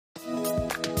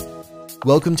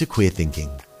Welcome to Queer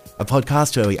Thinking, a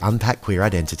podcast where we unpack queer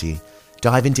identity,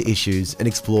 dive into issues, and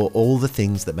explore all the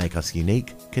things that make us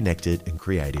unique, connected, and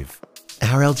creative.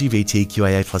 Our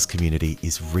LGBTQIA+ community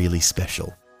is really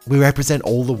special. We represent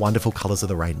all the wonderful colours of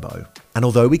the rainbow, and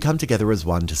although we come together as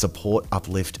one to support,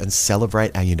 uplift, and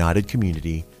celebrate our united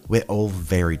community, we're all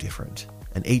very different,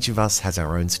 and each of us has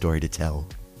our own story to tell.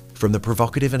 From the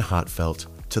provocative and heartfelt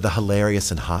to the hilarious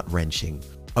and heart-wrenching,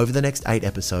 over the next 8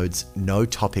 episodes, no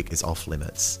topic is off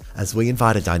limits, as we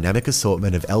invite a dynamic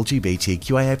assortment of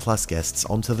LGBTQIA+ guests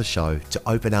onto the show to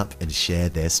open up and share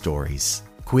their stories.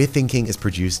 Queer Thinking is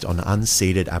produced on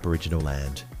unceded Aboriginal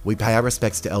land. We pay our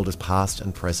respects to elders past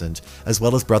and present, as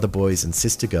well as brother boys and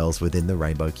sister girls within the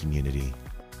rainbow community.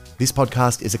 This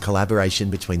podcast is a collaboration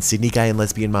between Sydney Gay and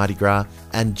Lesbian Mardi Gras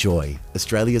and Joy,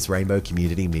 Australia's rainbow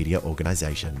community media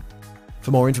organisation. For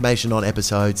more information on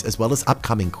episodes, as well as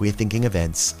upcoming Queer Thinking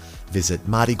events, visit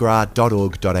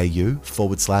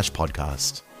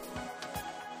mardigras.org.au/podcast.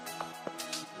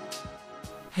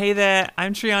 Hey there,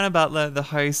 I'm Triana Butler, the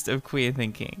host of Queer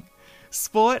Thinking.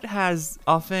 Sport has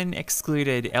often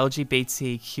excluded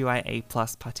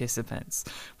LGBTQIA+ participants,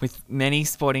 with many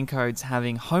sporting codes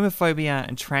having homophobia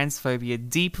and transphobia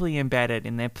deeply embedded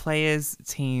in their players,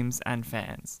 teams, and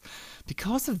fans.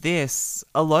 Because of this,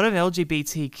 a lot of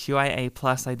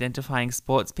LGBTQIA+ identifying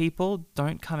sports people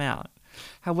don't come out.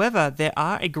 However, there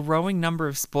are a growing number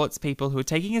of sports people who are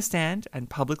taking a stand and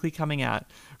publicly coming out,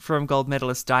 from gold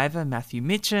medalist diver Matthew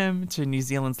Mitcham to New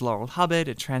Zealand's Laurel Hubbard,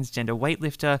 a transgender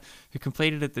weightlifter who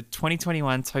competed at the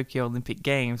 2021 Tokyo Olympic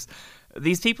Games.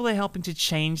 These people are helping to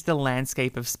change the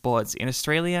landscape of sports in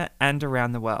Australia and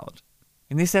around the world.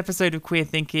 In this episode of Queer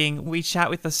Thinking, we chat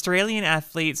with Australian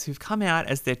athletes who've come out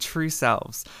as their true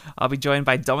selves. I'll be joined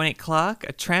by Dominic Clark,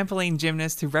 a trampoline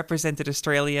gymnast who represented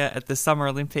Australia at the Summer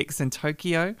Olympics in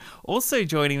Tokyo. Also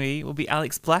joining me will be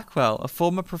Alex Blackwell, a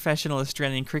former professional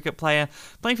Australian cricket player,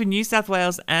 playing for New South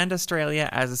Wales and Australia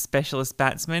as a specialist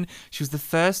batsman. She was the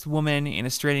first woman in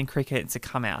Australian cricket to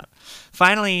come out.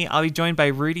 Finally, I'll be joined by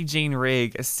Rudy Jean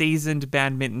Rigg, a seasoned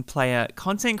badminton player,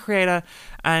 content creator,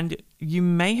 and you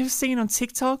may have seen on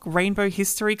TikTok, Rainbow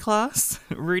History Class.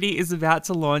 Rudy is about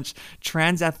to launch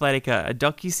Trans Athletica, a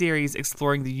docuseries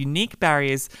exploring the unique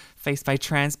barriers faced by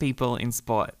trans people in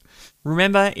sport.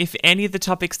 Remember, if any of the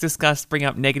topics discussed bring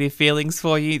up negative feelings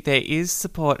for you, there is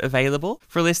support available.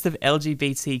 For a list of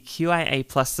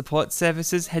LGBTQIA+ support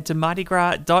services, head to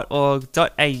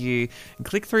mardigras.org.au and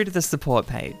click through to the support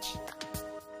page.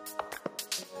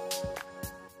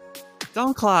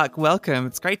 Don Clark, welcome.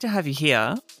 It's great to have you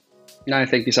here. No,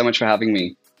 thank you so much for having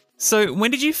me. So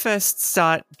when did you first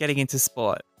start getting into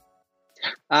sport?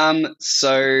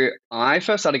 So I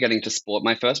first started getting into sport.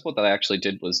 My first sport that I actually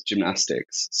did was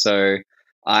gymnastics. So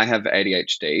I have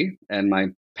ADHD, and my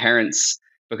parents,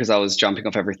 because I was jumping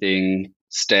off everything,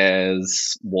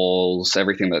 stairs, walls,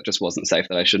 everything that just wasn't safe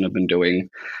that I shouldn't have been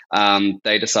doing,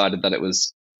 they decided that it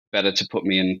was better to put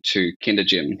me into kinder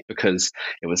gym because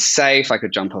it was safe. I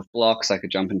could jump off blocks, I could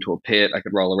jump into a pit, I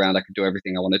could roll around, I could do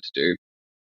everything I wanted to do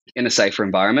in a safer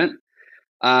environment.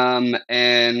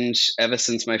 And ever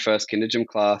since my first kinder gym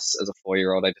class as a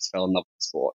 4-year-old, I just fell in love with the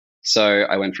sport. So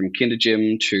I went from kinder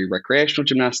gym to recreational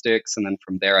gymnastics, and then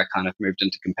from there I kind of moved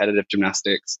into competitive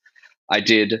gymnastics. I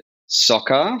did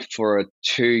soccer for a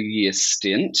 2-year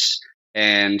stint,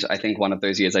 and I think one of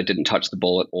those years I didn't touch the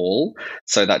ball at all.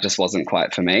 So that just wasn't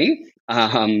quite for me.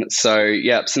 So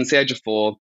yeah, since the age of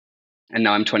 4, and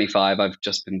now I'm 25, I've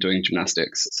just been doing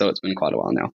gymnastics. So it's been quite a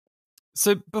while now.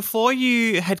 So before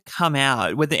you had come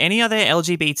out, were there any other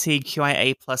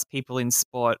LGBTQIA+ people in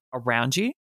sport around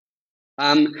you?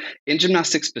 In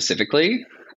gymnastics specifically,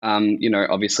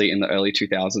 obviously in the early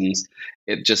 2000s,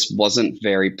 it just wasn't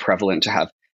very prevalent to have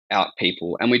out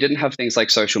people. And we didn't have things like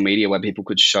social media where people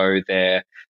could show their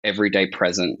everyday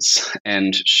presence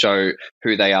and show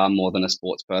who they are more than a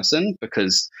sports person,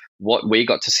 because what we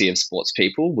got to see of sports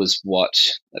people was what,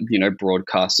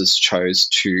 broadcasters chose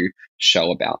to show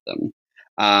about them.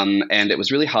 And it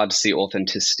was really hard to see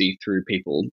authenticity through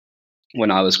people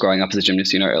when I was growing up as a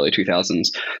gymnast, early 2000s.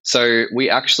 So we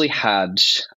actually had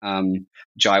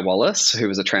Jai Wallace, who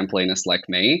was a trampolinist like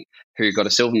me, who got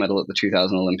a silver medal at the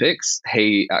 2000 Olympics.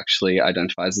 He actually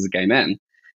identifies as a gay man.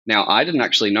 Now, I didn't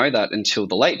actually know that until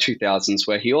the late 2000s,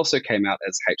 where he also came out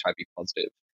as HIV positive.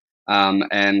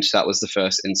 And that was the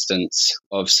first instance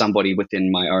of somebody within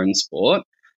my own sport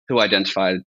who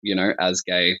identified, as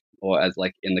gay or as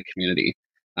in the community.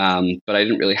 But I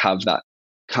didn't really have that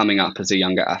coming up as a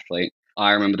younger athlete.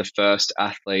 I remember the first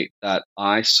athlete that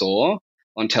I saw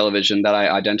on television that I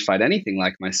identified anything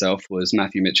like myself was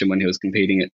Matthew Mitcham when he was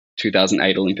competing at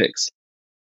 2008 Olympics.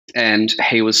 And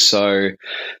he was so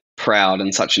proud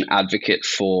and such an advocate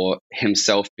for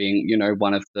himself being,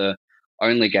 one of the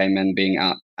only gay men being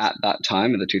out at that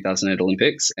time in the 2008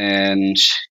 Olympics. And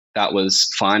that was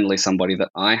finally somebody that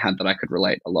I had that I could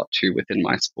relate a lot to within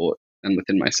my sport and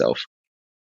within myself.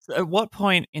 So at what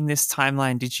point in this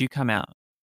timeline did you come out?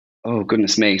 Oh,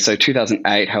 goodness me. So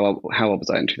 2008, how old was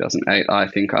I in 2008? I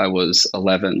think I was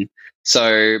 11.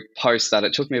 So post that,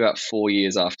 it took me about 4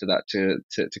 years after that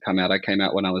to come out. I came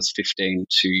out when I was 15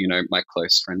 to, my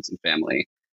close friends and family.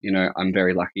 I'm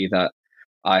very lucky that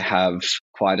I have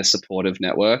quite a supportive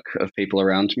network of people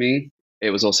around me. It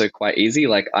was also quite easy.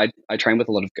 Like I trained with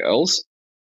a lot of girls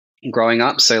growing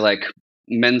up. So like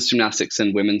men's gymnastics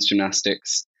and women's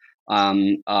gymnastics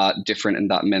are different in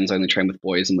that men's only train with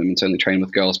boys and women's only train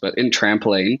with girls. But in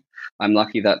trampoline, I'm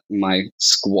lucky that my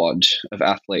squad of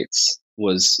athletes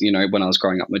was, when I was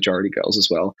growing up, majority girls as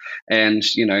well. And,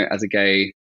 as a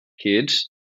gay kid,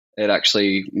 it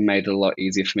actually made it a lot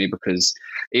easier for me because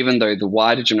even though the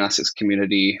wider gymnastics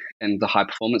community and the high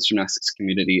performance gymnastics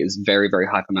community is very, very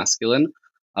hyper masculine,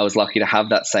 I was lucky to have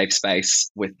that safe space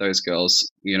with those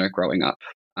girls, growing up.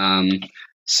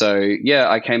 So yeah,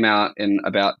 I came out in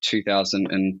about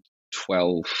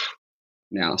 2012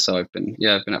 now. So I've been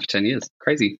out for 10 years.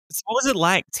 Crazy. So what was it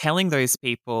like telling those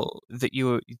people that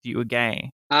you were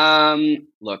gay?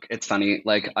 Look, it's funny.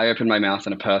 Like I open my mouth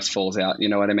and a purse falls out. You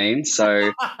know what I mean?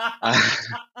 So,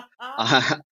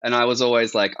 and I was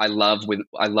always like, I love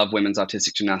women's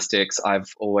artistic gymnastics.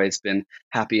 I've always been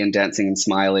happy and dancing and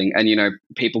smiling, and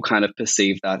people kind of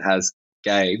perceive that as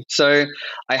gay. So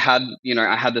I had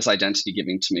this identity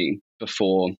giving to me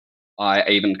before I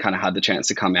even kind of had the chance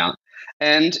to come out.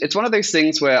 And it's one of those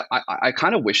things where I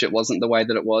kind of wish it wasn't the way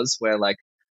that it was, where like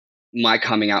my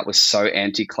coming out was so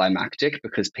anticlimactic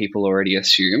because people already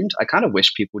assumed. I kind of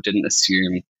wish people didn't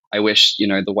assume. I wish,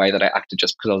 the way that I acted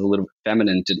just because I was a little bit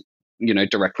feminine didn't,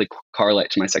 directly correlate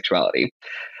to my sexuality.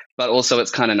 But also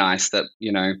it's kind of nice that,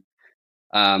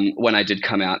 when I did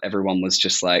come out, everyone was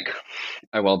just like,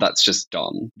 oh, well, that's just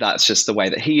Dom. That's just the way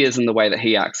that he is and the way that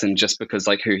he acts. And just because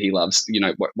like who he loves,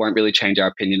 won't really change our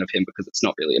opinion of him because it's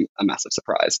not really a massive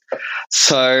surprise.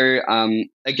 So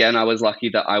again, I was lucky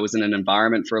that I was in an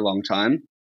environment for a long time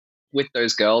with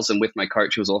those girls and with my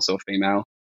coach, who was also a female,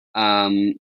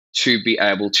 to be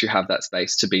able to have that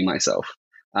space to be myself.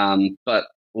 But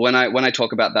when I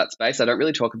talk about that space, I don't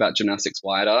really talk about gymnastics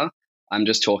wider. I'm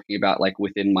just talking about like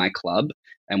within my club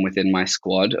and within my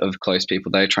squad of close people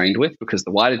that I trained with, because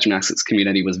the wider gymnastics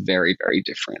community was very, very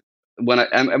different. When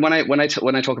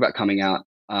I talk about coming out,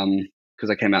 because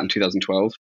I came out in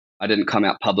 2012, I didn't come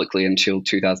out publicly until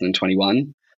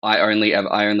 2021. I only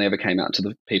ever came out to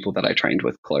the people that I trained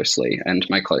with closely and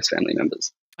my close family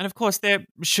members. And of course, there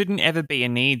shouldn't ever be a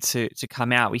need to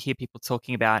come out. We hear people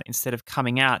talking about, instead of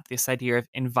coming out, this idea of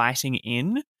inviting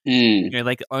in,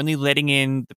 like only letting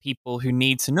in the people who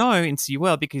need to know into your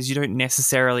world, because you don't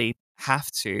necessarily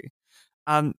have to.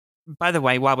 By the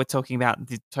way, while we're talking about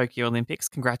the Tokyo Olympics,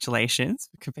 congratulations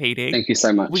for competing. Thank you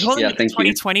so much. We call it the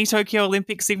 2020 Tokyo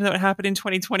Olympics, even though it happened in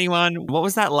 2021. What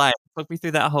was that like? Talk me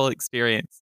through that whole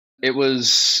experience. It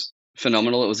was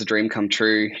phenomenal. It was a dream come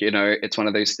true. It's one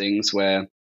of those things where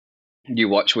you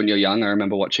watch when you're young. I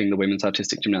remember watching the women's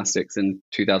artistic gymnastics in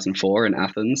 2004 in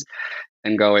Athens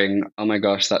and going, oh my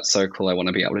gosh, that's so cool. I want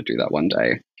to be able to do that one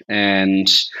day.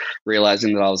 And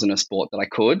realizing that I was in a sport that I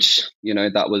could,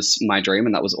 that was my dream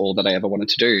and that was all that I ever wanted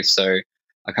to do. So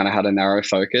I kind of had a narrow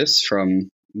focus from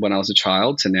when I was a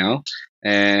child to now.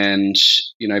 And,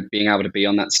 being able to be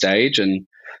on that stage and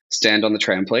stand on the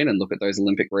trampoline and look at those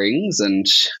Olympic rings and,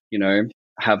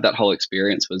 have that whole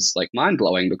experience was like mind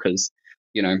blowing because,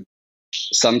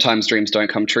 sometimes dreams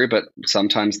don't come true, but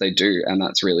sometimes they do. And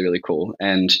that's really, really cool.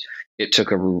 And it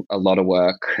took a lot of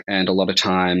work and a lot of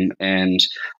time. And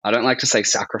I don't like to say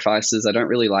sacrifices. I don't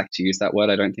really like to use that word.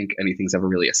 I don't think anything's ever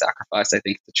really a sacrifice. I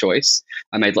think it's a choice.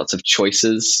 I made lots of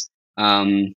choices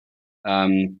coming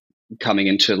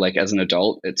into like as an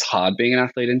adult. It's hard being an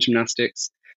athlete in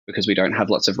gymnastics because we don't have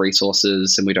lots of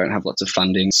resources and we don't have lots of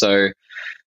funding. So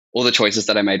all the choices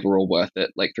that I made were all worth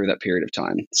it, like through that period of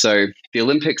time. So the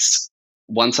Olympics,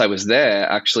 once I was there,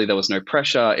 actually there was no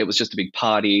pressure. It was just a big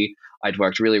party. I'd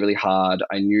worked really, really hard.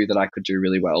 I knew that I could do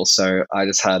really well. So I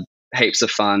just had heaps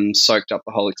of fun, soaked up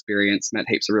the whole experience, met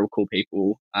heaps of real cool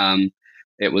people.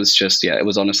 It was just, it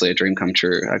was honestly a dream come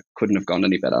true. I couldn't have gone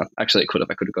any better. Actually, I could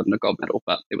have gotten a gold medal,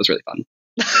 but it was really fun.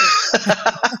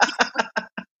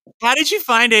 How did you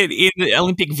find it in the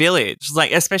Olympic Village?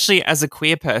 Like, especially as a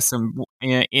queer person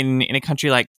in a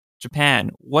country like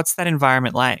Japan, what's that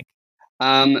environment like?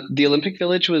 The Olympic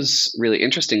Village was really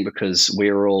interesting because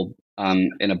we were all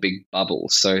in a big bubble.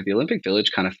 So the Olympic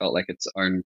Village kind of felt like its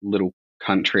own little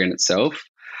country in itself.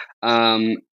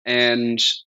 And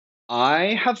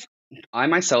I have, I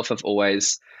myself have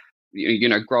always,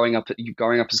 growing up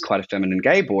as quite a feminine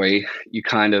gay boy, you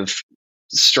kind of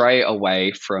stray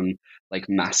away from like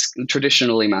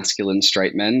traditionally masculine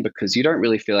straight men because you don't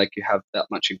really feel like you have that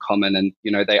much in common, and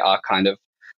they are kind of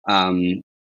um,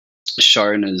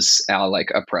 shown as our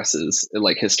like oppressors,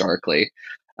 like historically.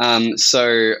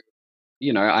 So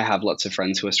I have lots of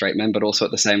friends who are straight men, but also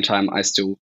at the same time, I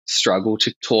still struggle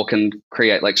to talk and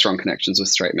create like strong connections with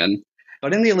straight men.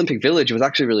 But in the Olympic Village, it was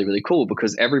actually really, really cool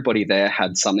because everybody there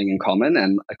had something in common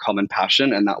and a common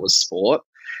passion, and that was sport.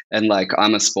 And like,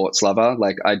 I'm a sports lover.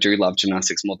 Like, I do love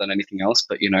gymnastics more than anything else.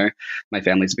 But, my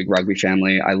family's a big rugby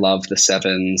family. I love the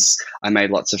sevens. I made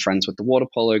lots of friends with the water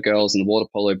polo girls and the water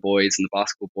polo boys and the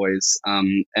basketball boys.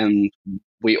 And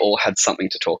we all had something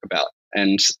to talk about.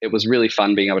 And it was really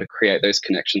fun being able to create those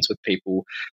connections with people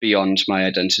beyond my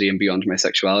identity and beyond my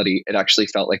sexuality. It actually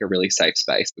felt like a really safe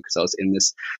space because I was in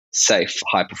this safe,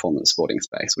 high performance sporting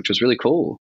space, which was really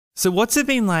cool. So what's it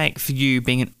been like for you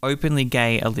being an openly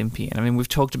gay Olympian? I mean, we've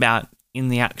talked about in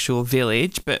the actual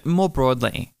village, but more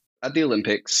broadly. At the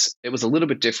Olympics, it was a little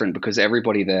bit different because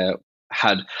everybody there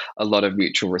had a lot of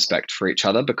mutual respect for each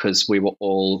other because we were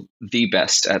all the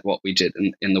best at what we did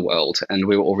in the world, and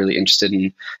we were all really interested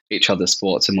in each other's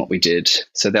sports and what we did.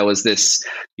 So there was this,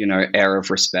 air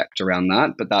of respect around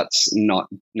that, but that's not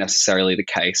necessarily the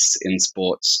case in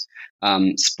sports.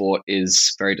 Sport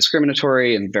is very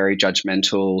discriminatory and very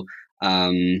judgmental.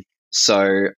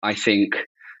 So I think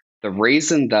the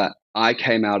reason that I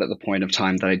came out at the point of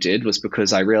time that I did was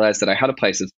because I realized that I had a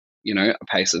place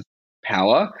of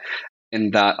power,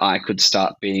 in that I could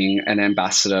start being an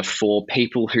ambassador for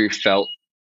people who felt,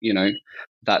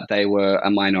 that they were a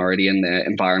minority in their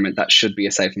environment that should be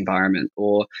a safe environment,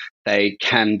 or they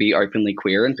can be openly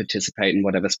queer and participate in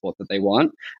whatever sport that they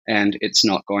want, and it's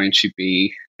not going to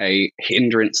be a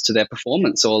hindrance to their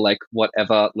performance or like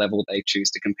whatever level they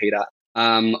choose to compete at.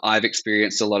 I've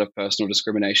experienced a lot of personal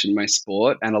discrimination in my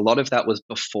sport, and a lot of that was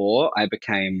before I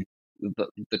became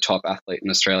the top athlete in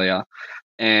Australia.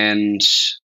 And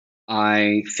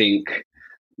I think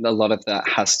a lot of that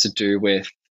has to do with,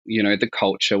 the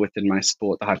culture within my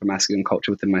sport, the hypermasculine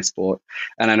culture within my sport.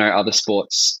 And I know other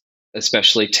sports,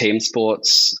 especially team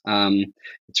sports,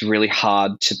 it's really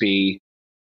hard to be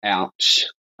out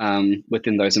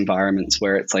within those environments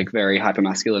where it's like very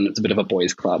hypermasculine. It's a bit of a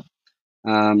boys' club.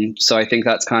 So I think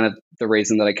that's kind of the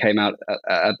reason that I came out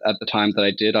at the time that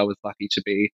I did. I was lucky to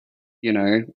be,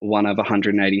 one of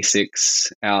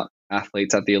 186 out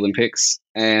athletes at the Olympics.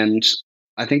 And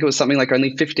I think it was something like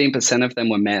only 15% of them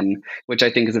were men, which I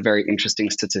think is a very interesting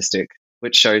statistic,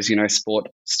 which shows, sport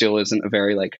still isn't a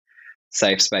very like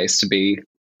safe space to be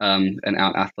an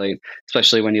out athlete,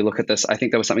 especially when you look at this. I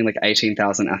think there was something like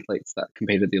 18,000 athletes that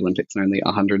competed at the Olympics and only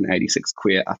 186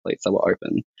 queer athletes that were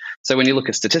open. So when you look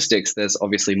at statistics, there's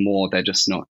obviously more. They're just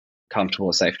not comfortable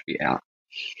or safe to be out.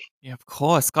 Yeah, of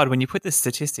course. God, when you put the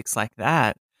statistics like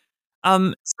that.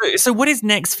 So what is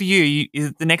next for you?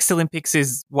 The next Olympics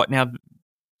is what now?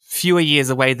 Fewer years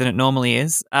away than it normally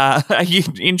is. Are you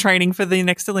in training for the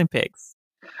next Olympics?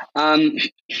 I'm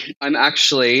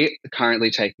actually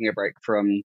currently taking a break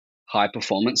from high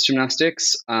performance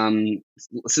gymnastics.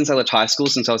 Since I left high school,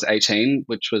 since I was 18,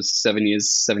 which was 7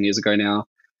 years ago now,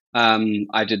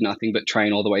 I did nothing but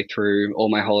train all the way through, all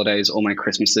my holidays, all my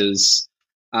Christmases.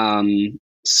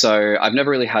 So I've never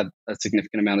really had a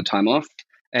significant amount of time off.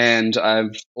 And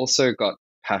I've also got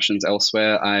passions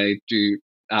elsewhere. I do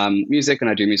music, and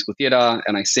I do musical theatre,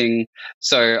 and I sing.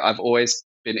 So I've always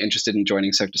been interested in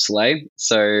joining Cirque du Soleil.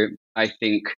 So I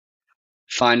think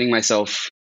finding myself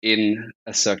in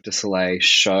a Cirque du Soleil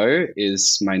show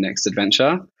is my next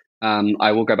adventure.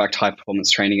 I will go back to high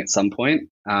performance training at some point.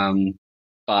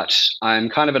 But I'm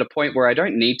kind of at a point where I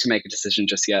don't need to make a decision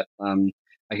just yet.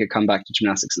 I could come back to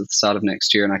gymnastics at the start of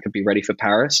next year and I could be ready for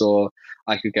Paris, or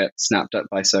I could get snapped up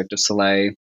by Cirque du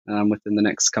Soleil within the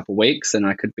next couple of weeks, and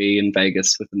I could be in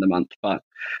Vegas within the month. But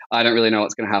I don't really know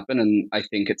what's going to happen, and I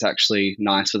think it's actually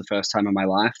nice for the first time in my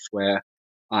life where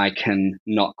I can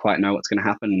not quite know what's going to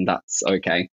happen, and that's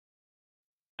okay.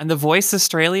 And The Voice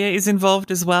Australia is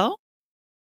involved as well?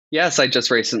 Yes, I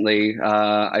just recently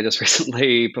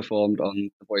performed on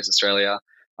The Voice Australia.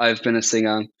 I've been a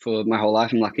singer for my whole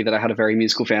life. I'm lucky that I had a very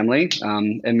musical family,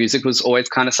 and music was always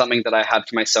kind of something that I had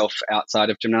for myself outside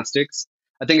of gymnastics.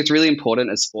 I think it's really important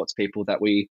as sports people that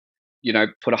we,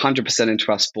 put 100%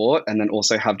 into our sport, and then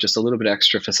also have just a little bit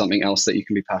extra for something else that you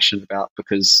can be passionate about,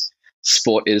 because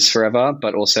sport is forever,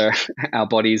 but also our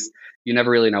bodies, you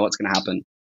never really know what's going to happen.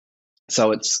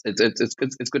 So it's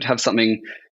good to have something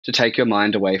to take your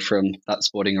mind away from that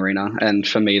sporting arena. And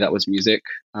for me, that was music.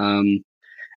 And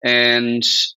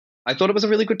I thought it was a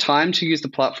really good time to use the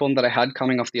platform that I had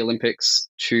coming off the Olympics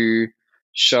to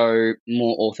show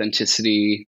more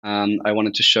authenticity. I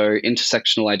wanted to show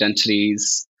intersectional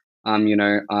identities.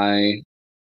 I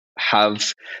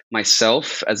have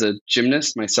myself as a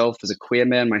gymnast, myself as a queer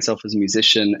man, myself as a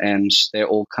musician, and they're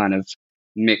all kind of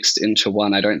mixed into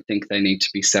one. I don't think they need to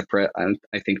be separate.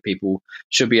 I think people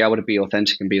should be able to be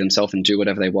authentic and be themselves and do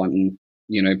whatever they want and,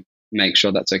 make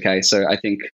sure that's okay. So I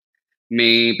think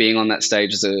me being on that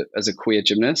stage as a queer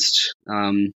gymnast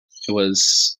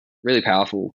was really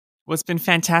powerful. Well, it's been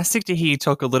fantastic to hear you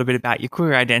talk a little bit about your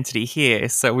queer identity here.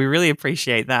 So we really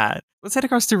appreciate that. Let's head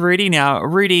across to Rudy now.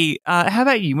 Rudy, how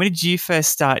about you? When did you first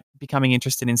start becoming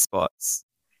interested in sports?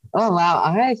 Oh wow!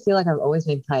 I feel like I've always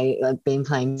been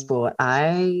playing sport.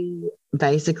 I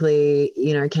basically,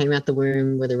 came out the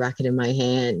womb with a racket in my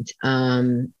hand.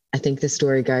 I think the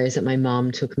story goes that my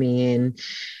mom took me in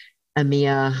a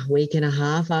mere week and a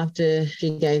half after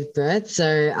she gave birth.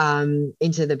 So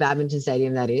into the badminton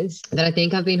stadium, that is. That I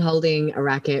think I've been holding a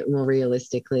racket more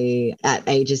realistically at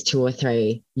ages 2 or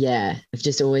 3. Yeah, I've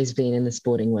just always been in the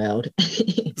sporting world.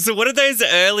 So what did those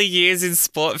early years in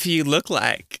sport for you look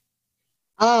like?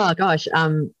 Oh gosh,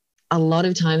 a lot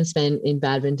of time spent in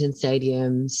badminton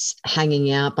stadiums,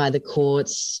 hanging out by the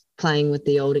courts, playing with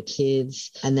the older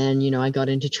kids. And then, I got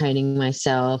into training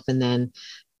myself. And then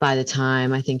by the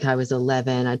time I think I was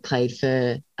 11, I'd played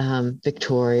for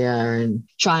Victoria and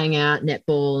trying out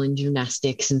netball and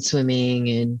gymnastics and swimming.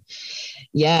 And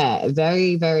yeah,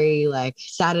 very, very like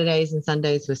Saturdays and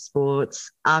Sundays were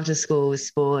sports, after school was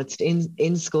sports,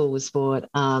 in school was sport.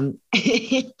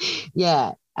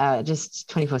 Yeah, just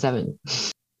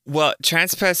 24/7. Well,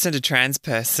 trans person to trans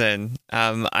person,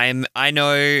 I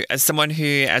know as someone who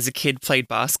as a kid played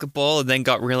basketball and then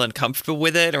got real uncomfortable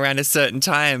with it around a certain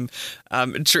time,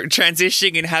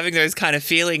 transitioning and having those kind of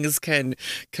feelings can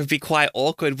be quite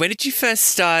awkward. When did you first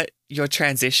start your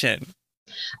transition?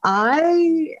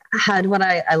 I had what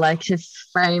I like to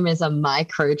frame as a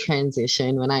micro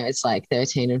transition when I was like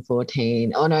 13 and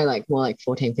 14. Oh no, like more like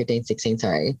 14, 15, 16,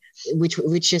 sorry.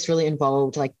 Which just really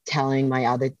involved like telling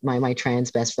my trans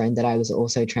best friend that I was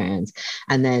also trans,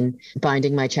 and then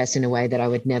binding my chest in a way that I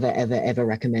would never, ever, ever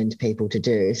recommend people to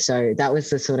do. So that was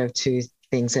the sort of two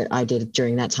things that I did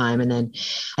during that time. And then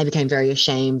I became very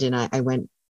ashamed and I went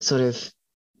sort of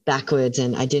backwards,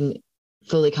 and I didn't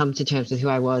fully come to terms with who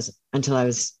I was until I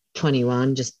was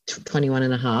 21, just 21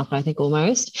 and a half, I think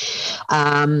almost.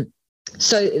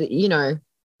 So,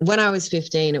 when I was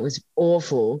 15, it was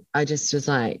awful. I just was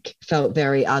like, felt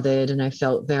very othered, and I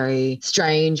felt very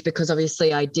strange because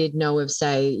obviously I did know of,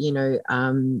 say,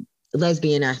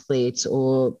 lesbian athletes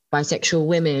or bisexual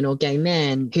women or gay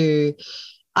men who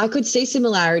I could see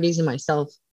similarities in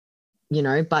myself,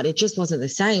 but it just wasn't the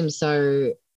same.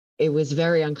 So it was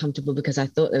very uncomfortable because I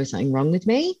thought there was something wrong with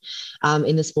me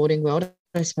in the sporting world.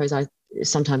 I suppose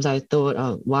sometimes I thought,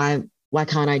 oh, why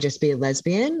can't I just be a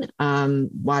lesbian?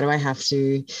 Why do I have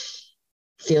to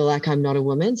feel like I'm not a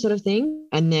woman, sort of thing?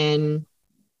 And then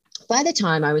by the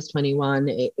time I was 21,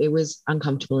 it was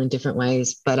uncomfortable in different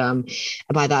ways. But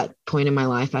by that point in my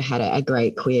life, I had a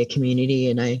great queer community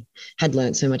and I had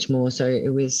learned so much more. So it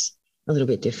was a little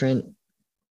bit different.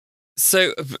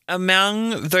 So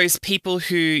among those people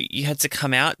who you had to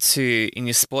come out to in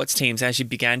your sports teams as you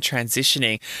began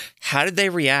transitioning, how did they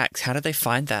react? How did they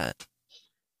find that?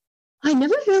 I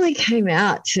never really came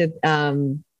out to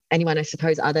anyone, I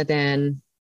suppose, other than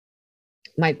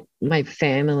my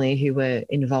family who were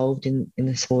involved in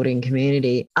the sporting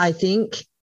community. I think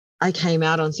I came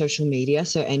out on social media.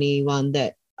 So anyone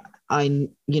that I,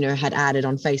 had added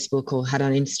on Facebook or had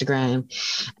on Instagram,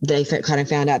 they kind of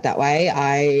found out that way.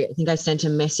 I think I sent a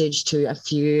message to a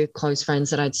few close friends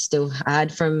that I'd still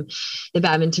had from the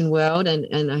badminton world,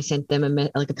 and I sent them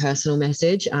a personal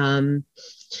message. And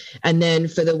then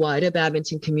for the wider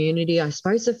badminton community, I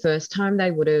suppose the first time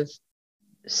they would have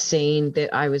seen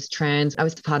that I was trans, I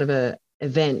was part of a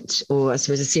event, or I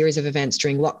suppose a series of events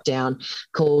during lockdown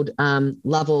called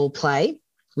Love All Play,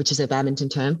 which is a badminton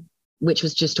term, which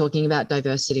was just talking about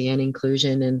diversity and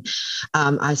inclusion. And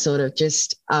I sort of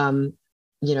just,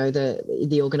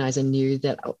 the organizer knew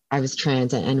that I was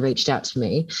trans and reached out to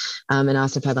me and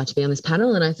asked if I'd like to be on this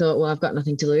panel. And I thought, well, I've got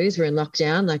nothing to lose. We're in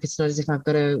lockdown. Like, it's not as if I've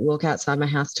got to walk outside my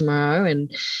house tomorrow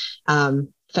and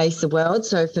face the world.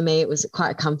 So for me, it was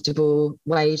quite a comfortable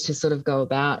way to sort of go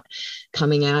about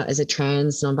coming out as a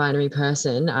trans non-binary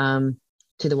person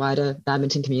to the wider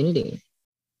badminton community.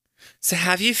 So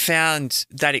have you found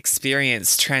that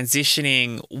experience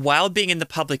transitioning while being in the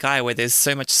public eye where there's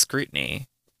so much scrutiny?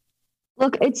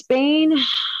 Look, it's been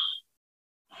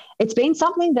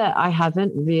something that I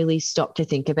haven't really stopped to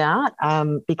think about,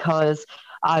 because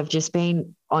I've just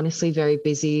been honestly very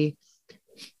busy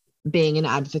being an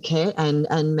advocate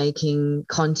and making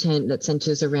content that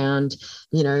centers around,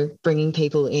 bringing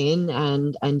people in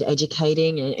and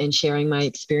educating and sharing my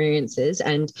experiences.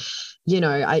 And,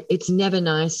 it's never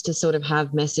nice to sort of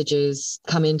have messages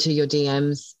come into your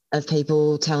DMs of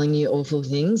people telling you awful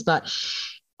things, but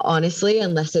honestly,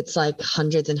 unless it's like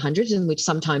hundreds and hundreds, and which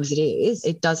sometimes it is,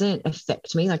 it doesn't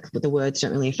affect me. Like, the words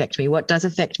don't really affect me. What does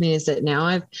affect me is that now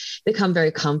I've become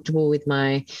very comfortable with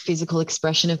my physical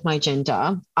expression of my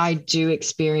gender. I do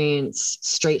experience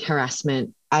street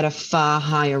harassment at a far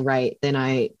higher rate than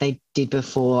they did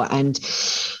before. And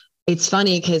it's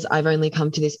funny because I've only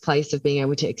come to this place of being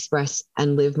able to express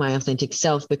and live my authentic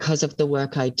self because of the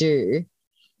work I do.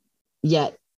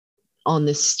 Yet on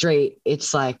the street,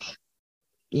 it's like,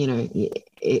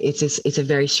 it's a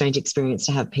very strange experience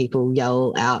to have people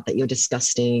yell out that you're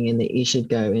disgusting and that you should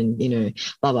go and,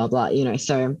 blah, blah, blah,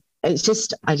 so it's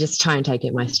just, I just try and take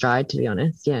it my stride, to be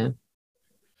honest. Yeah.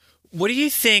 What do you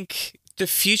think the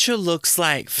future looks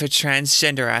like for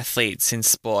transgender athletes in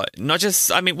sport? Not just,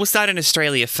 we'll start in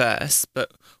Australia first,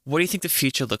 but what do you think the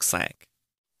future looks like?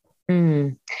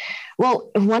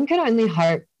 Well, one can only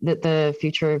hope that the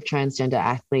future of transgender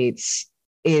athletes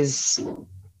is,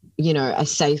 a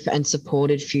safe and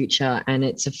supported future. And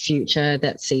it's a future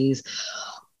that sees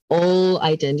all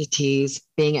identities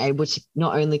being able to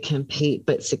not only compete,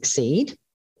 but succeed,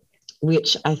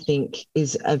 which I think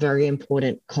is a very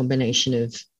important combination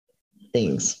of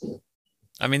things.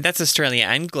 That's Australia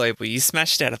and global. You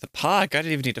smashed it out of the park. I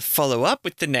don't even need to follow up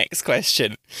with the next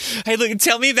question. Hey, look,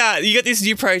 tell me about, you got this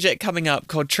new project coming up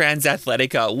called Trans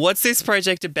Athletica. What's this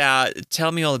project about?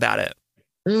 Tell me all about it.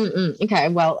 Okay,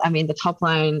 well, the top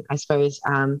line, I suppose,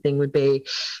 thing would be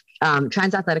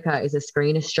Trans Athletica is a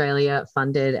Screen Australia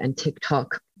funded and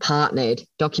TikTok partnered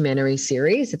documentary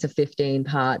series. It's a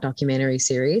 15-part documentary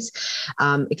series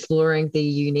exploring the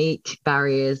unique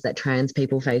barriers that trans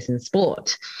people face in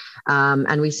sport.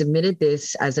 And we submitted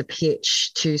this as a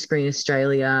pitch to Screen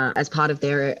Australia as part of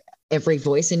their Every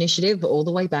Voice initiative all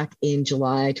the way back in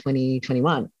July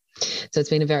 2021. So it's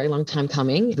been a very long time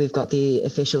coming. We've got the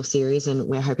official series and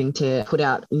we're hoping to put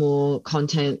out more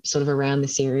content sort of around the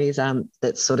series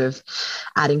that's sort of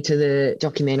adding to the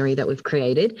documentary that we've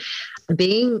created.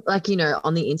 Being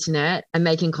on the internet and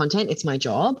making content, it's my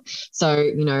job.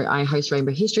 So, I host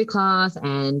Rainbow History class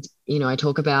and, I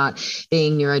talk about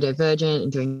being neurodivergent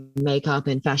and doing makeup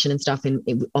and fashion and stuff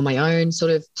on my own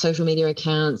sort of social media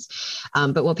accounts.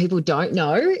 But what people don't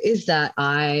know is that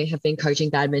I have been coaching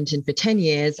badminton for 10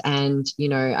 years and,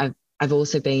 I've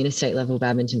also been a state level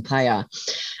badminton player.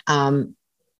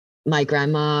 My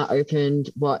grandma opened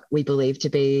what we believe to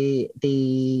be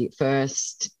the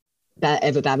first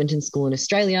ever badminton school in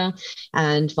Australia.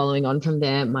 And following on from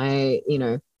there, my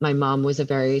mum was a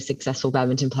very successful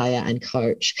badminton player and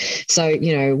coach. So,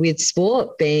 with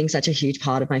sport being such a huge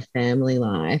part of my family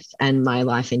life and my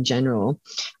life in general,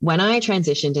 when I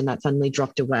transitioned and that suddenly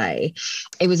dropped away,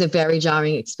 it was a very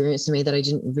jarring experience to me that I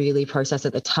didn't really process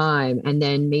at the time. And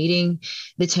then meeting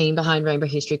the team behind Rainbow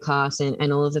History class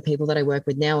and all of the people that I work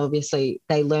with now, obviously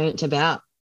they learnt about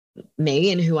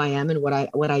me and who I am and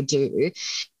what I do.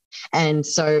 And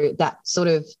so that sort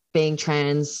of being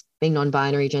trans, being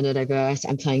non-binary, gender diverse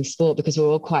and playing sport, because we're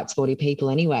all quite sporty people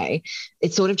anyway,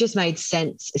 it sort of just made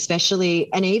sense,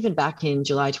 especially, and even back in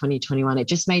July 2021, it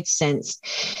just made sense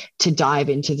to dive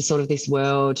into the sort of this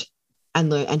world and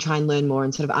learn and try and learn more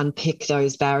and sort of unpick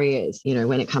those barriers,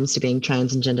 when it comes to being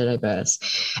trans and gender diverse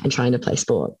and trying to play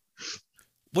sport.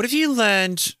 What have you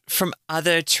learned from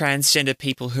other transgender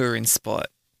people who are in sport?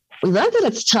 We learned that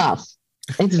it's tough.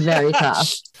 It's very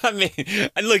tough.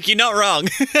 And look, you're not wrong.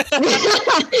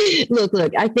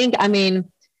 Look, I think,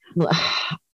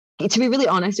 to be really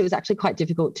honest, it was actually quite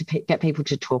difficult to get people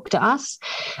to talk to us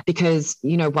because,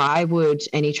 why would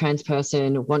any trans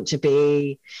person want to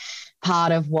be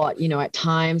part of what, at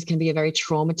times can be a very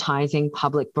traumatizing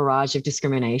public barrage of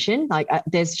discrimination?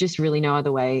 There's just really no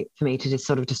other way for me to just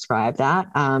sort of describe that.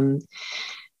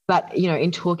 But,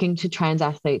 in talking to trans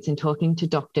athletes and talking to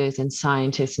doctors and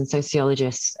scientists and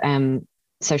sociologists,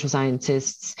 social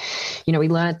scientists, we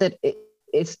learned that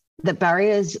that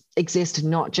barriers exist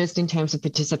not just in terms of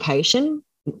participation.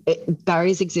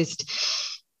 Barriers exist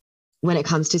when it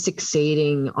comes to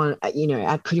succeeding on,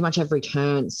 at pretty much every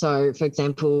turn. So, for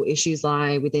example, issues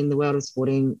lie within the world of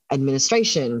sporting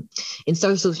administration, in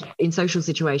social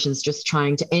situations, just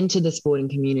trying to enter the sporting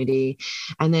community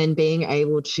and then being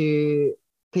able to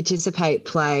participate,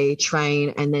 play,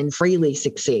 train, and then freely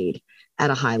succeed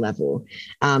at a high level.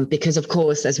 Because, of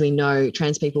course, as we know,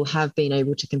 trans people have been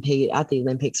able to compete at the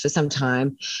Olympics for some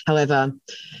time. However,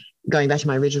 going back to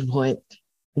my original point,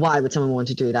 why would someone want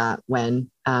to do that when,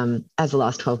 as the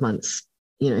last 12 months,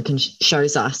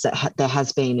 shows us that there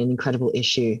has been an incredible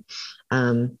issue,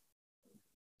 and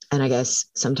I guess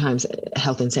sometimes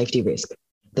health and safety risk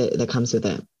that comes with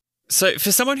it. So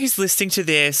for someone who's listening to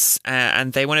this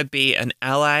and they want to be an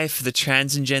ally for the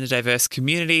trans and gender diverse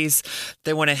communities,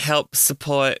 they want to help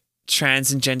support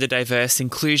trans and gender diverse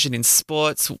inclusion in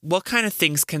sports, what kind of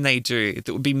things can they do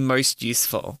that would be most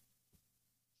useful?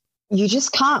 You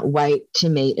just can't wait to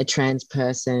meet a trans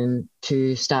person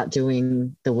to start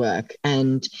doing the work.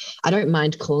 And I don't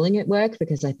mind calling it work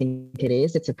because I think it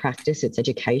is. It's a practice, it's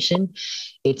education,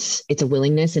 it's a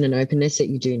willingness and an openness that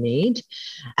you do need.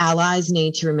 Allies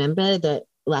need to remember that,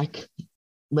 like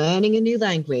learning a new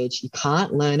language, you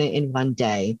can't learn it in one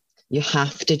day. You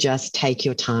have to just take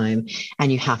your time,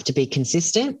 and you have to be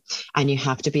consistent, and you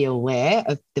have to be aware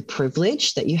of the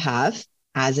privilege that you have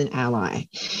as an ally.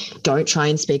 Don't try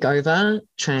and speak over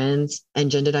trans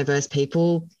and gender diverse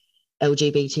people,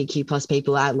 LGBTQ plus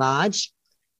people at large.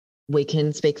 We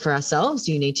can speak for ourselves.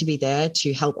 You need to be there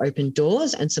to help open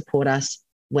doors and support us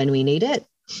when we need it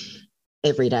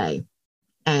every day.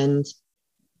 And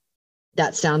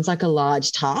that sounds like a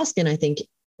large task. And I think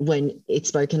when it's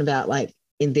spoken about like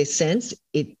in this sense,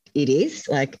 it is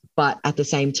like, but at the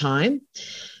same time,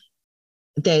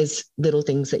 there's little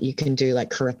things that you can do, like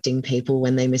correcting people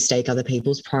when they mistake other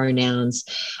people's pronouns,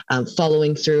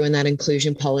 following through on that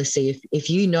inclusion policy. If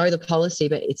you know the policy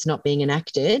but it's not being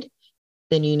enacted,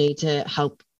 then you need to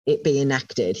help it be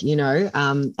enacted,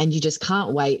 and you just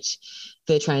can't wait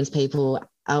for trans people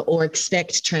or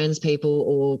expect trans people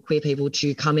or queer people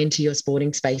to come into your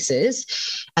sporting spaces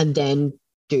and then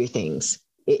do things.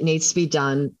 It needs to be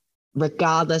done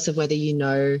regardless of whether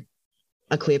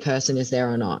a queer person is there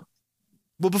or not.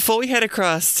 Well, before we head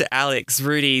across to Alex,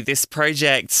 Rudy, this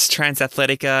project, Trans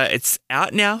Athletica, it's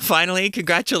out now, finally.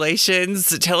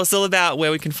 Congratulations. Tell us all about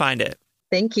where we can find it.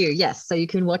 Thank you. Yes. So you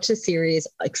can watch the series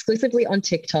exclusively on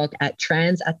TikTok at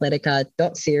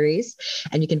transathletica.series.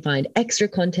 And you can find extra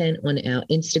content on our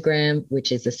Instagram,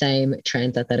 which is the same,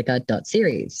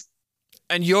 transathletica.series.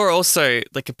 And you're also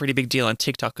like a pretty big deal on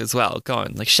TikTok as well. Go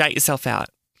on, shout yourself out.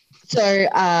 So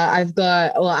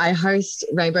I host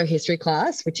Rainbow History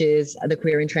Class, which is the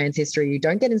queer and trans history you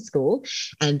don't get in school.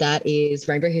 And that is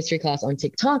Rainbow History Class on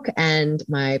TikTok, and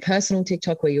my personal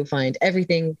TikTok where you'll find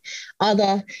everything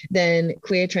other than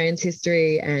queer, trans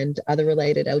history and other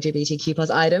related LGBTQ plus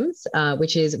items,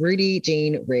 which is Rudy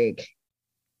Jean Rigg.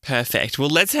 Perfect. Well,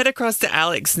 let's head across to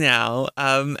Alex now.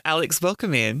 Alex,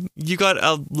 welcome in. You got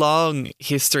a long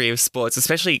history of sports,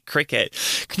 especially cricket.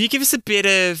 Can you give us a bit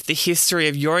of the history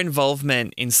of your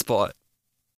involvement in sport?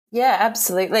 Yeah,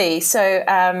 absolutely. So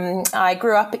I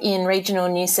grew up in regional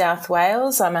New South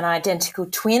Wales. I'm an identical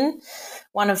twin,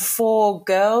 one of 4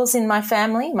 girls in my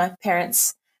family. My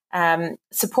parents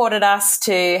supported us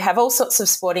to have all sorts of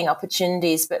sporting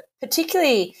opportunities, but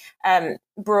particularly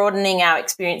broadening our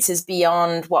experiences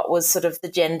beyond what was sort of the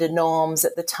gender norms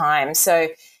at the time. So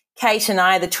Kate and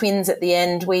I, the twins at the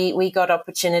end, we got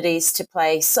opportunities to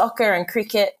play soccer and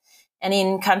cricket, and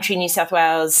in country New South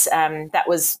Wales, that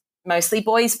was mostly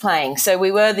boys playing. So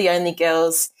we were the only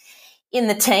girls in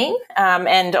the team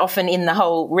and often in the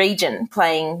whole region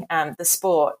playing the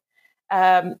sport.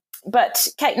 But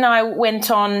Kate and I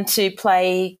went on to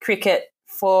play cricket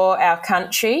for our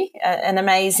country, an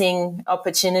amazing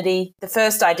opportunity. The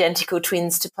first identical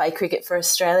twins to play cricket for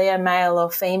Australia, male or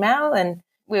female, and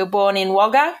we were born in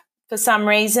Wagga. For some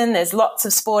reason, there's lots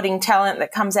of sporting talent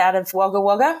that comes out of Wagga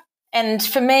Wagga. And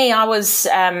for me, I was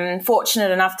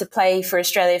fortunate enough to play for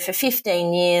Australia for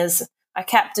 15 years. I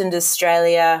captained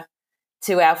Australia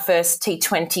to our first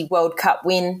T20 World Cup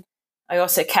win. I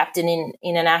also captained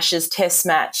in an Ashes Test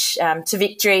match to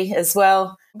victory as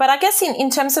well. But I guess in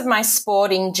terms of my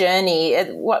sporting journey,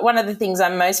 one of the things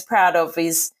I'm most proud of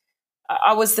is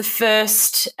I was the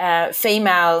first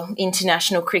female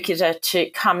international cricketer to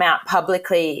come out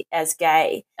publicly as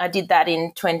gay. I did that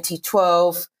in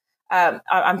 2012.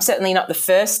 I'm certainly not the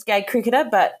first gay cricketer,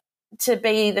 but to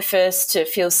be the first to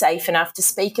feel safe enough to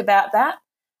speak about that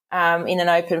in an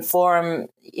open forum,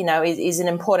 is an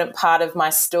important part of my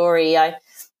story.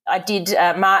 I did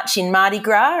march in Mardi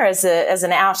Gras as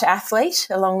an out athlete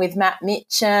along with Matt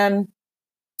Mitchum.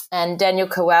 and Daniel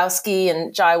Kowalski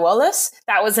and Jai Wallace.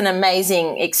 That was an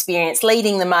amazing experience,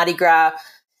 leading the Mardi Gras.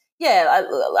 Yeah,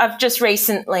 I've just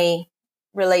recently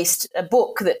released a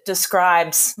book that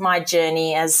describes my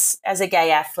journey as a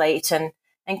gay athlete and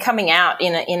coming out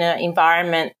in an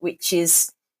environment which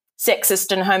is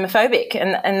sexist and homophobic.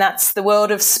 And that's the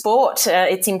world of sport.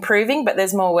 It's improving, but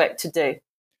there's more work to do.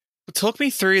 Talk me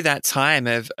through that time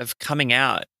of coming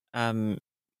out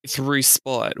through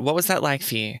sport. What was that like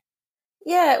for you?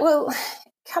 Yeah, well,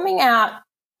 coming out,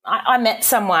 I met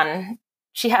someone.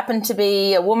 She happened to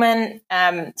be a woman.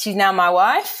 She's now my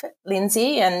wife,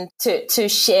 Lindsay, and to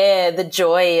share the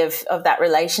joy of that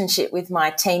relationship with my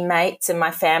teammates and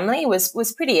my family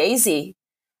was pretty easy.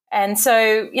 And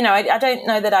so, you know, I don't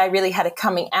know that I really had a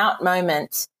coming out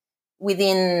moment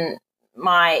within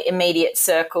my immediate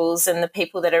circles and the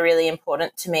people that are really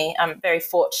important to me. I'm very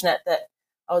fortunate that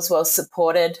I was well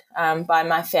supported by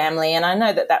my family, and I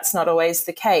know that that's not always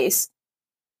the case.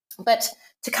 But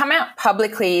to come out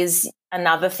publicly is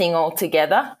another thing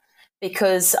altogether,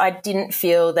 because I didn't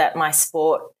feel that my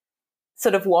sport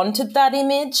sort of wanted that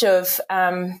image of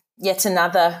yet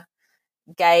another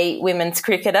gay women's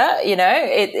cricketer. You know,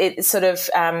 it sort of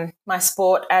my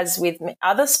sport, as with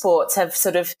other sports, have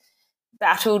sort of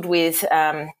battled with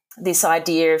this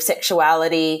idea of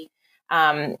sexuality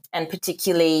and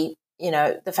particularly, you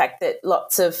know, the fact that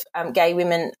lots of gay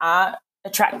women are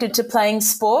attracted to playing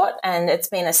sport, and it's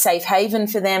been a safe haven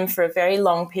for them for a very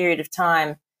long period of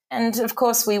time. And of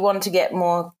course, we want to get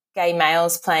more gay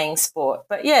males playing sport.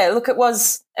 But yeah, look, it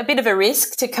was a bit of a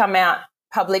risk to come out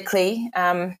publicly.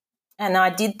 And I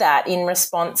did that in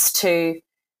response to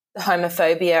the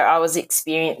homophobia I was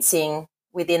experiencing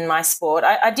within my sport.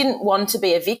 I didn't want to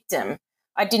be a victim.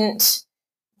 I didn't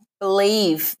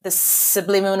believe the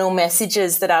subliminal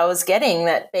messages that I was getting,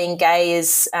 that being gay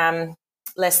is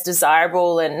less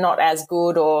desirable and not as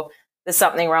good, or there's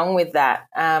something wrong with that.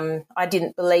 I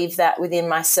didn't believe that within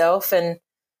myself, and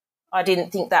I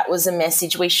didn't think that was a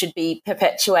message we should be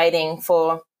perpetuating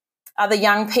for other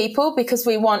young people, because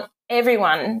we want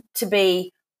everyone to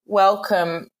be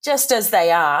welcome just as they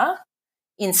are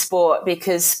in sport,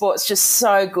 because sport's just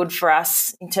so good for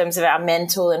us in terms of our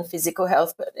mental and physical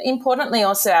health, but importantly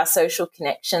also our social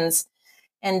connections.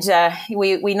 And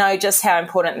we know just how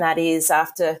important that is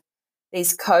after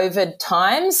these COVID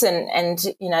times and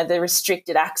you know, the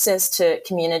restricted access to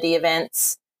community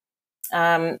events.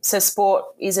 So sport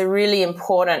is a really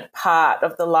important part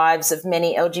of the lives of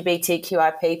many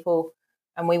LGBTQI people,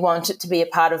 and we want it to be a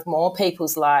part of more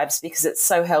people's lives because it's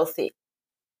so healthy.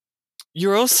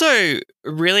 You're also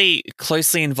really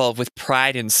closely involved with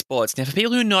Pride in Sports. Now, for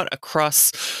people who are not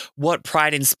across what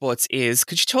Pride in Sports is,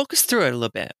 could you talk us through it a little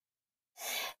bit?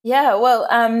 Yeah, well,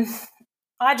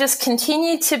 I just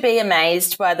continue to be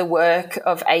amazed by the work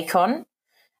of ACON.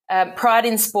 Pride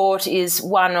in Sport is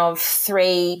one of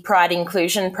 3 Pride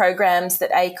inclusion programs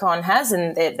that ACON has,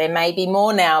 and there may be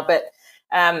more now, but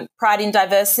Pride in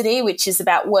Diversity, which is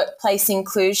about workplace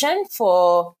inclusion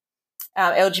for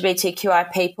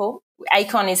LGBTQI people.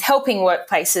 ACON is helping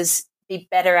workplaces be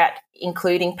better at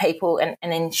including people and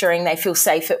ensuring they feel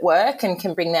safe at work and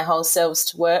can bring their whole selves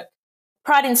to work.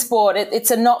 Pride in Sport, it's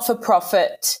a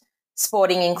not-for-profit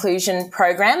sporting inclusion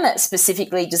program that's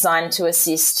specifically designed to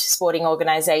assist sporting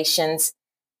organisations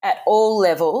at all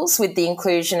levels with the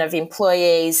inclusion of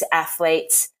employees,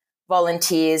 athletes,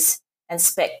 volunteers and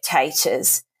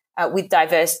spectators with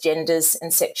diverse genders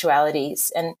and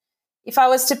sexualities. And if I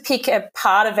was to pick a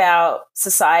part of our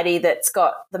society that's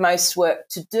got the most work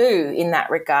to do in that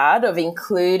regard of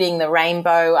including the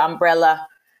rainbow umbrella,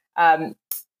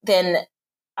 then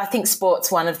I think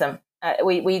sport's one of them.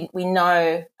 We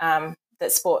know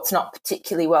that sport's not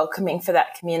particularly welcoming for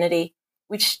that community,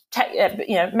 which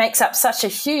makes up such a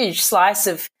huge slice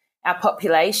of our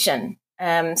population.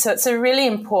 So it's a really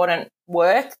important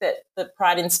work that the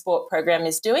Pride in Sport program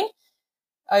is doing.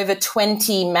 Over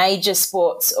 20 major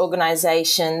sports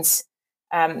organisations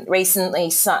recently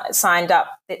signed up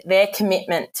their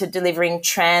commitment to delivering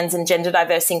trans and gender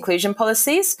diverse inclusion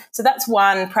policies. So that's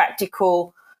one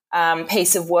practical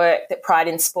piece of work that Pride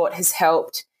in Sport has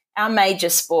helped our major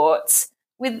sports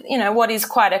with, you know, what is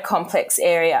quite a complex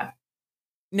area.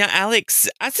 Now, Alex,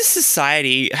 as a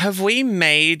society, have we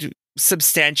made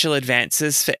substantial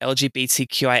advances for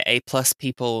LGBTQIA plus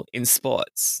people in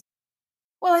sports?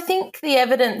 Well, I think the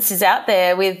evidence is out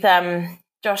there with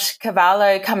Josh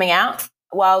Cavallo coming out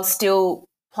while still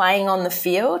playing on the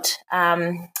field.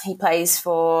 He plays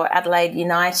for Adelaide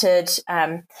United.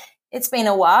 It's been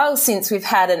a while since we've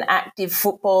had an active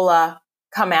footballer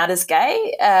come out as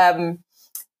gay.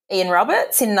 Ian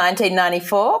Roberts in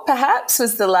 1994, perhaps,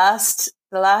 was the last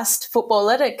the last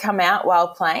footballer to come out while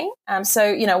playing.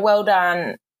 So, well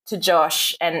done to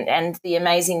Josh and the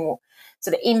amazing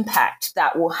sort of impact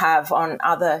that will have on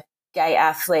other gay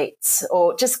athletes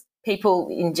or just people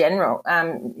in general,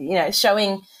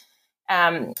 showing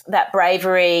that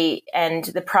bravery and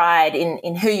the pride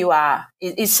in who you are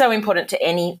is so important to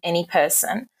any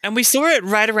person. And we saw it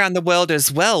right around the world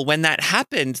as well when that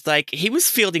happened. Like, he was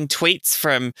fielding tweets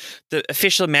from the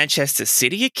official Manchester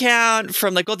City account,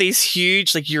 from like all these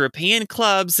huge like European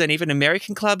clubs and even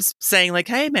American clubs saying like,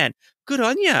 hey man, good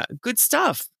on ya, good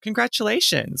stuff,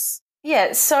 congratulations.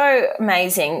 Yeah, so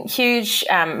amazing. Huge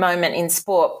moment in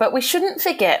sport. But we shouldn't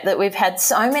forget that we've had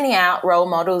so many out role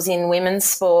models in women's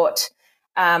sport,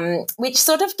 which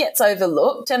sort of gets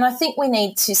overlooked. And I think we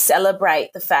need to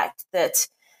celebrate the fact that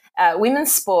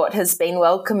women's sport has been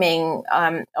welcoming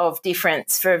of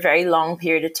difference for a very long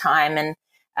period of time. And,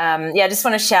 I just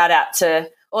want to shout out to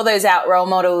all those out role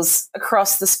models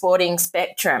across the sporting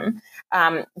spectrum.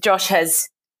 Josh has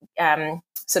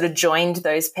sort of joined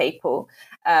those people.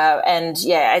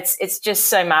 It's just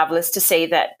so marvelous to see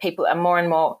that people are more and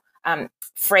more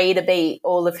free to be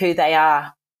all of who they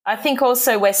are. I think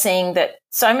also we're seeing that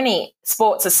so many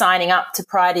sports are signing up to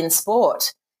Pride in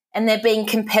Sport, and they're being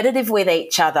competitive with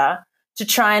each other to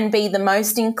try and be the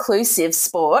most inclusive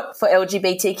sport for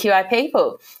LGBTQI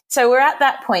people. So we're at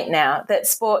that point now that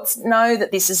sports know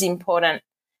that this is important.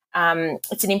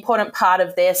 It's an important part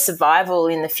of their survival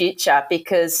in the future,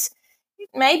 because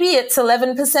maybe it's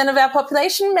 11% of our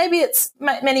population, maybe it's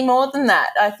many more than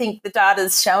that. I think the data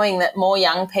is showing that more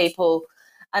young people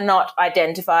are not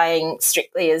identifying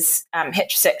strictly as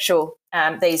heterosexual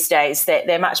these days.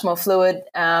 They're much more fluid.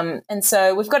 And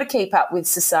so we've got to keep up with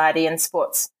society, and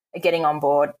sports are getting on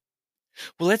board.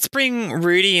 Well, let's bring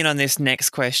Rudy in on this next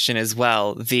question as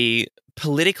well. The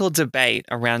political debate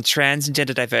around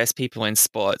transgender diverse people in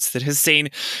sports that has seen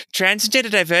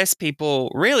transgender diverse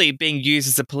people really being used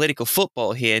as a political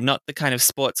football here, not the kind of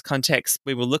sports context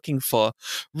we were looking for.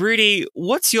 Rudy,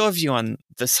 what's your view on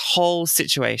this whole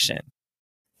situation?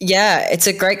 Yeah, it's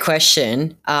a great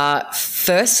question.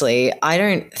 Firstly, I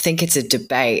don't think it's a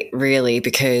debate really,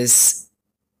 because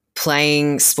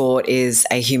playing sport is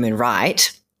a human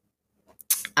right.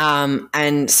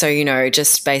 And so,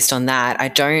 just based on that, I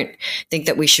don't think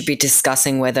that we should be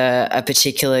discussing whether a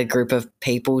particular group of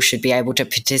people should be able to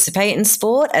participate in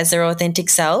sport as their authentic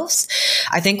selves.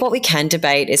 I think what we can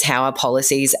debate is how our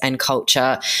policies and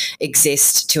culture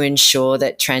exist to ensure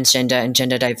that transgender and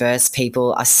gender diverse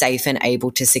people are safe and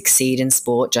able to succeed in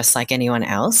sport just like anyone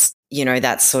else.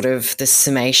 That's sort of the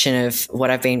summation of what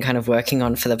I've been kind of working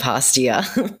on for the past year.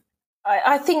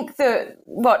 I think that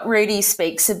what Rudy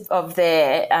speaks of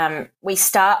there, we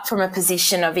start from a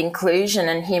position of inclusion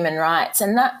and human rights,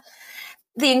 and that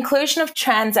the inclusion of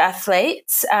trans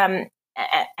athletes and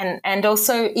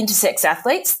also intersex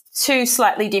athletes, two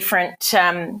slightly different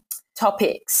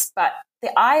topics. But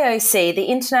the IOC, the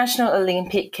International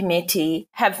Olympic Committee,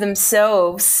 have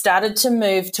themselves started to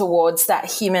move towards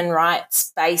that human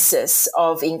rights basis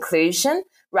of inclusion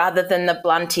rather than the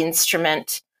blunt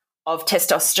instrument of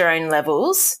testosterone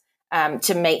levels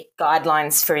to meet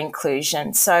guidelines for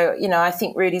inclusion. So, I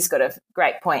think Rudy's got a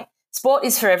great point. Sport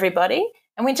is for everybody,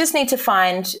 and we just need to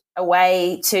find a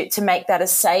way to make that a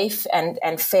safe and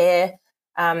fair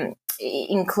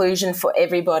inclusion for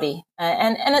everybody.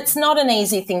 And it's not an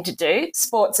easy thing to do.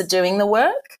 Sports are doing the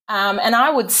work. And I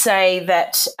would say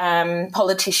that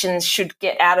politicians should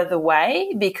get out of the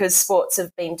way, because sports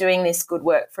have been doing this good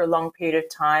work for a long period of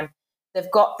time. They've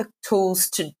got the tools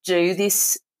to do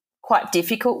this quite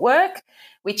difficult work,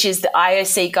 which is the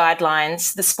IOC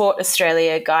guidelines, the Sport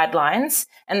Australia guidelines,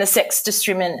 and the Sex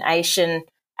Discrimination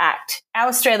Act. Our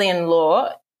Australian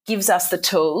law gives us the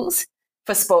tools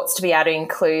for sports to be able to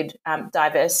include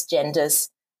diverse genders.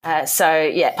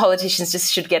 Politicians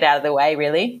just should get out of the way,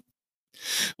 really.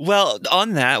 Well,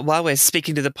 on that, while we're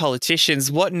speaking to the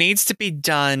politicians, what needs to be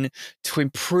done to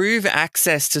improve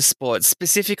access to sports,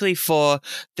 specifically for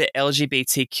the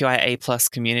LGBTQIA plus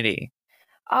community?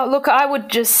 Look, I would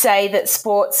just say that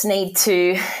sports need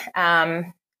to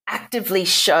actively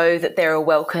show that they're a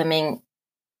welcoming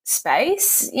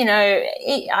space.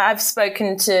 I've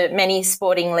spoken to many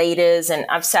sporting leaders and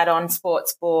I've sat on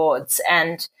sports boards,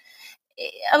 and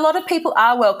a lot of people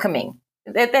are welcoming.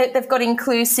 They've got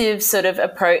inclusive sort of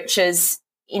approaches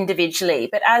individually,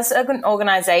 but as an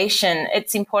organisation,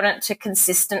 it's important to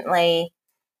consistently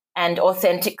and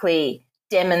authentically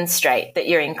demonstrate that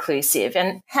you're inclusive.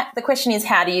 And the question is,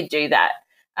 how do you do that?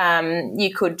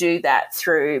 You could do that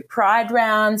through pride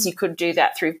rounds. You could do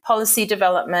that through policy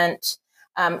development,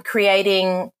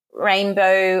 creating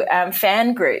rainbow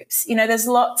fan groups. There's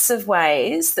lots of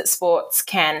ways that sports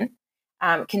can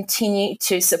continue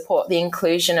to support the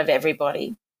inclusion of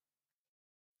everybody.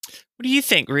 What do you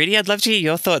think, Rudy? I'd love to hear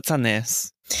your thoughts on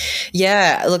this.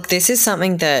 Yeah, look, this is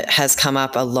something that has come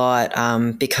up a lot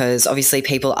because obviously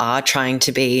people are trying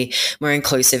to be more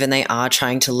inclusive and they are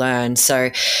trying to learn. So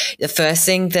the first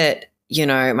thing that,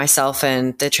 myself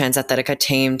and the Trans Athletica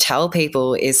team tell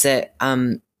people is that,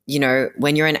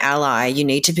 when you're an ally, you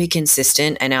need to be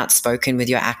consistent and outspoken with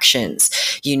your actions.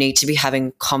 You need to be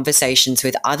having conversations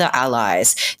with other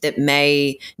allies that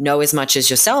may know as much as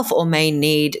yourself or may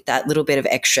need that little bit of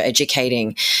extra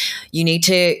educating. You need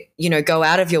to, go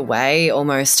out of your way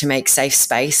almost to make safe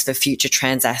space for future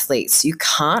trans athletes. You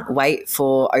can't wait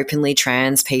for openly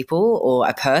trans people or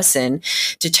a person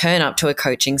to turn up to a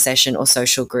coaching session or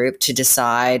social group to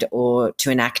decide or to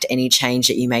enact any change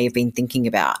that you may have been thinking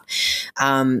about.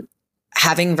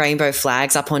 Having rainbow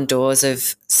flags up on doors of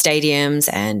stadiums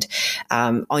and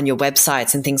on your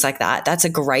websites and things like that, that's a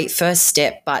great first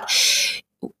step. But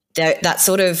that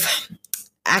sort of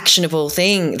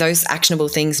those actionable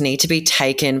things need to be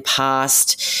taken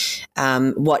past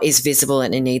what is visible,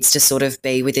 and it needs to sort of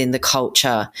be within the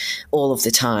culture all of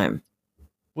the time.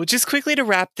 Well, just quickly to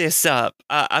wrap this up,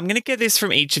 I'm going to get this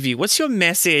from each of you. What's your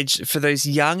message for those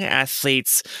young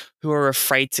athletes who are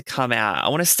afraid to come out? I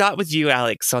want to start with you,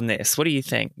 Alex, on this. What do you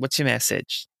think? What's your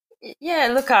message?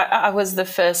 Yeah, look, I was the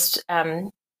first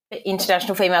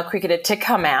international female cricketer to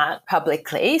come out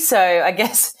publicly. So I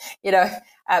guess,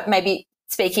 maybe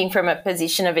speaking from a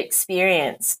position of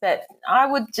experience, but I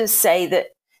would just say that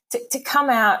to come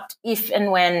out if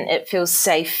and when it feels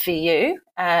safe for you,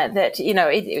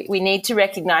 we need to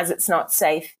recognise it's not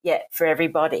safe yet for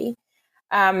everybody,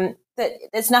 that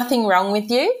there's nothing wrong with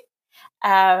you,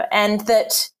 and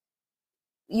that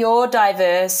your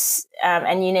diverse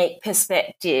and unique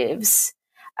perspectives,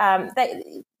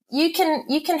 that you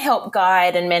can help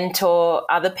guide and mentor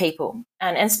other people,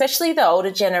 and especially the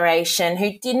older generation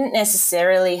who didn't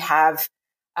necessarily have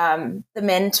the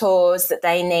mentors that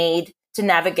they need to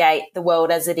navigate the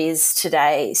world as it is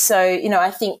today. So,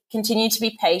 I think continue to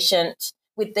be patient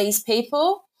with these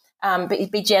people,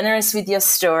 but be generous with your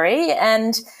story.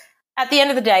 And at the end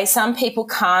of the day, some people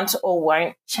can't or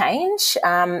won't change,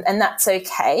 and that's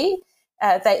okay.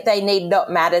 They need not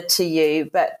matter to you,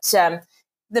 but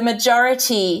the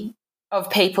majority of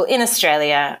people in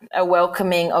Australia are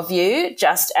welcoming of you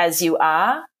just as you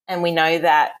are. And we know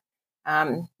that,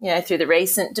 through the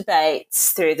recent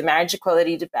debates, through the marriage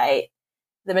equality debate,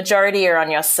 the majority are on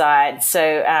your side.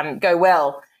 So go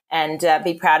well and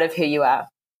be proud of who you are.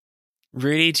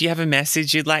 Rudy, do you have a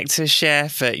message you'd like to share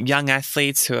for young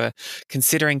athletes who are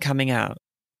considering coming out?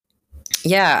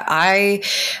 Yeah, I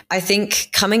think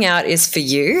coming out is for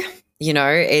you.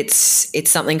 It's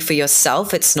something for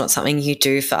yourself. It's not something you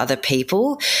do for other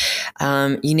people.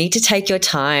 You need to take your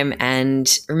time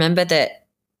and remember that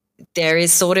there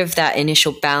is sort of that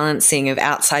initial balancing of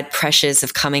outside pressures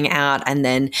of coming out and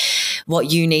then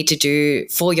what you need to do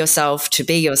for yourself to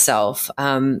be yourself.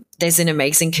 There's an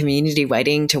amazing community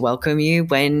waiting to welcome you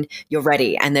when you're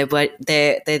ready, and they're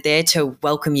there to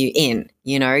welcome you in.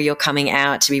 You're coming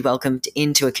out to be welcomed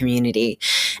into a community,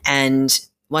 and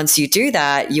once you do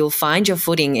that, you'll find your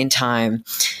footing in time.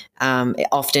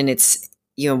 Often it's,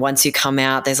 once you come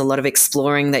out, there's a lot of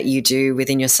exploring that you do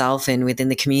within yourself and within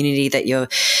the community that you're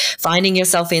finding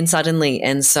yourself in suddenly.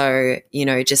 And so,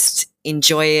 just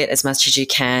enjoy it as much as you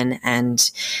can and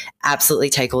absolutely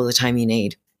take all the time you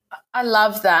need. I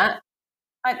love that.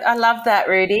 I love that,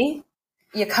 Rudy.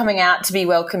 You're coming out to be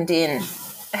welcomed in.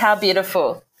 How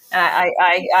beautiful.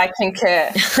 I concur.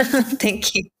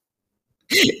 Thank you.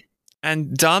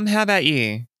 And Dom, how about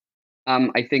you?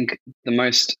 I think the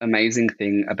most amazing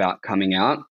thing about coming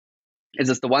out is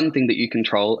it's the one thing that you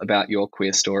control about your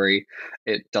queer story.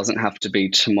 It doesn't have to be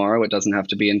tomorrow. It doesn't have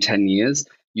to be in 10 years.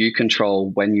 You control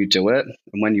when you do it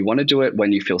and when you want to do it,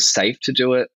 when you feel safe to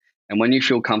do it, and when you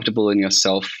feel comfortable in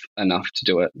yourself enough to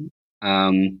do it.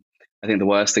 I think the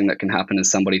worst thing that can happen is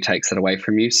somebody takes it away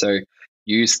from you. So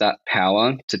use that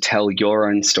power to tell your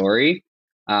own story,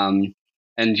 and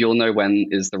you'll know when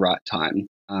is the right time.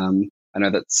 I know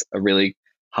that's a really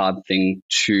hard thing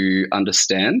to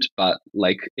understand, but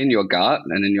like in your gut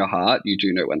and in your heart, you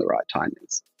do know when the right time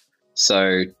is.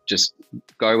 So just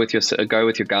go with your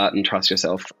gut and trust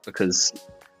yourself, because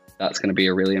that's going to be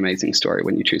a really amazing story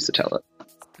when you choose to tell it.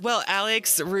 Well,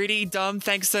 Alex, Rudy, Dom,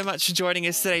 thanks so much for joining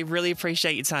us today. Really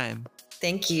appreciate your time.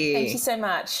 Thank you. Thank you so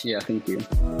much. Yeah, thank you.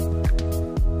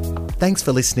 Thanks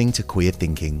for listening to Queer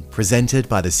Thinking, presented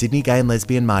by the Sydney Gay and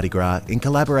Lesbian Mardi Gras in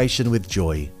collaboration with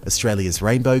Joy, Australia's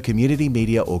rainbow community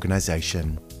media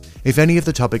organisation. If any of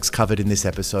the topics covered in this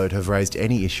episode have raised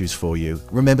any issues for you,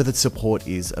 remember that support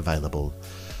is available.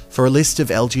 For a list of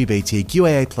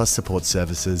LGBTQIA+ support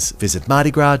services, visit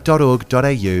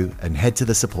mardigras.org.au and head to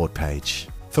the support page.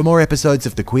 For more episodes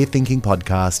of the Queer Thinking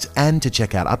podcast and to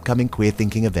check out upcoming queer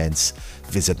thinking events,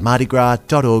 visit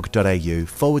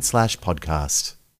mardigras.org.au/podcast.